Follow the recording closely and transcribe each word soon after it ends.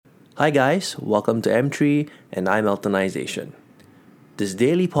Hi, guys, welcome to M3 and I'm Eltonization. This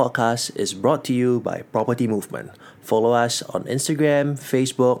daily podcast is brought to you by Property Movement. Follow us on Instagram,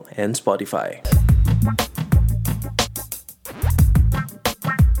 Facebook, and Spotify.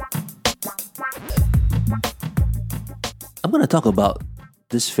 I'm going to talk about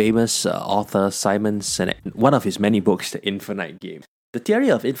this famous author, Simon Sinek, one of his many books, The Infinite Game. The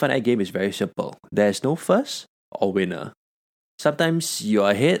theory of infinite game is very simple. There's no first or winner. Sometimes you are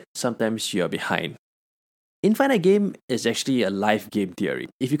ahead, sometimes you are behind. Infinite game is actually a life game theory.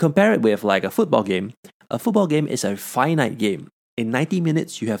 If you compare it with like a football game is a finite game. In 90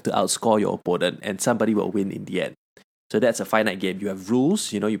 minutes, you have to outscore your opponent and somebody will win in the end. So that's a finite game. You have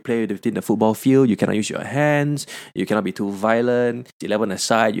rules, you play within the football field, you cannot use your hands, you cannot be too violent. 11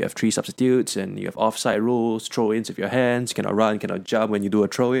 aside, you have 3 substitutes and you have offside rules, throw-ins with your hands, you cannot run, you cannot jump when you do a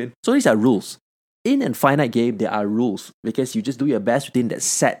throw-in. So these are rules. In a finite game, there are rules because you just do your best within that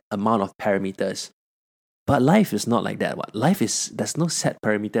set amount of parameters. But life is not like that. There's no set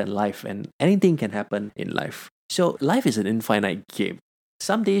parameter in life and anything can happen in life. So life is an infinite game.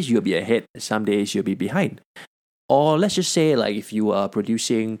 Some days you'll be ahead, some days you'll be behind. Or let's just say like if you are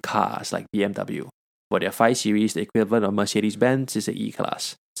producing cars like BMW, for their 5 Series, the equivalent of Mercedes-Benz is the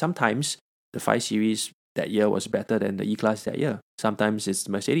E-Class. Sometimes the 5 Series that year was better than the E-Class that year. Sometimes it's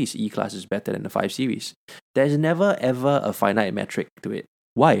Mercedes E-Class is better than the 5 Series. There's never ever a finite metric to it.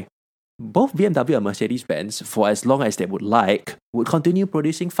 Why? Both BMW and Mercedes-Benz, for as long as they would continue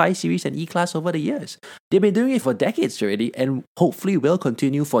producing 5 Series and E-Class over the years. They've been doing it for decades already and hopefully will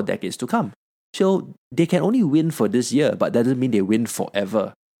continue for decades to come. So they can only win for this year, but that doesn't mean they win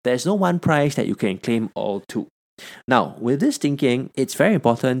forever. There's no one prize that you can claim all to. Now, with this thinking, it's very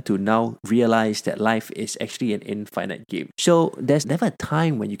important to now realize that life is actually an infinite game. So there's never a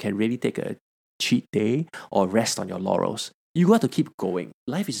time when you can really take a cheat day or rest on your laurels. You got to keep going.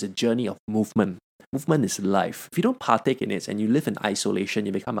 Life is a journey of movement. Movement is life. If you don't partake in it and you live in isolation,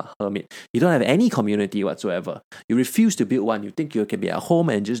 you become a hermit. You don't have any community whatsoever. You refuse to build one. You think you can be at home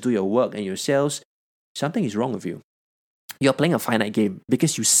and just do your work and your sales. Something is wrong with you. You're playing a finite game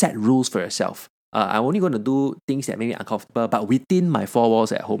because you set rules for yourself. I'm only going to do things that make me uncomfortable, but within my 4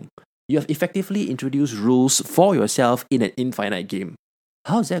 walls at home. You have effectively introduced rules for yourself in an infinite game.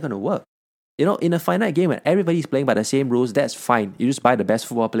 How is that going to work? In a finite game, when everybody's playing by the same rules, that's fine. You just buy the best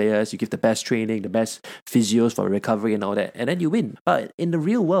football players, you give the best training, the best physios for recovery and all that, and then you win. But in the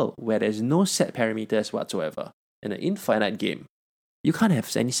real world, where there's no set parameters whatsoever, in an infinite game, you can't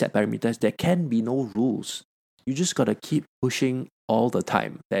have any set parameters. There can be no rules. You just got to keep pushing all the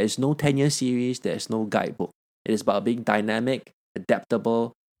time. There is no 10-year series, there's no guidebook. It is about being dynamic,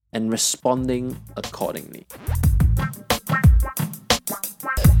 adaptable, and responding accordingly.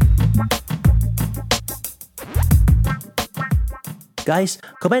 Guys,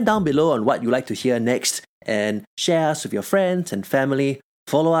 comment down below on what you'd like to hear next and share us with your friends and family.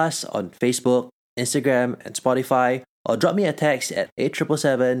 Follow us on Facebook, Instagram, and Spotify, or drop me a text at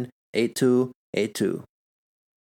 8777 8282.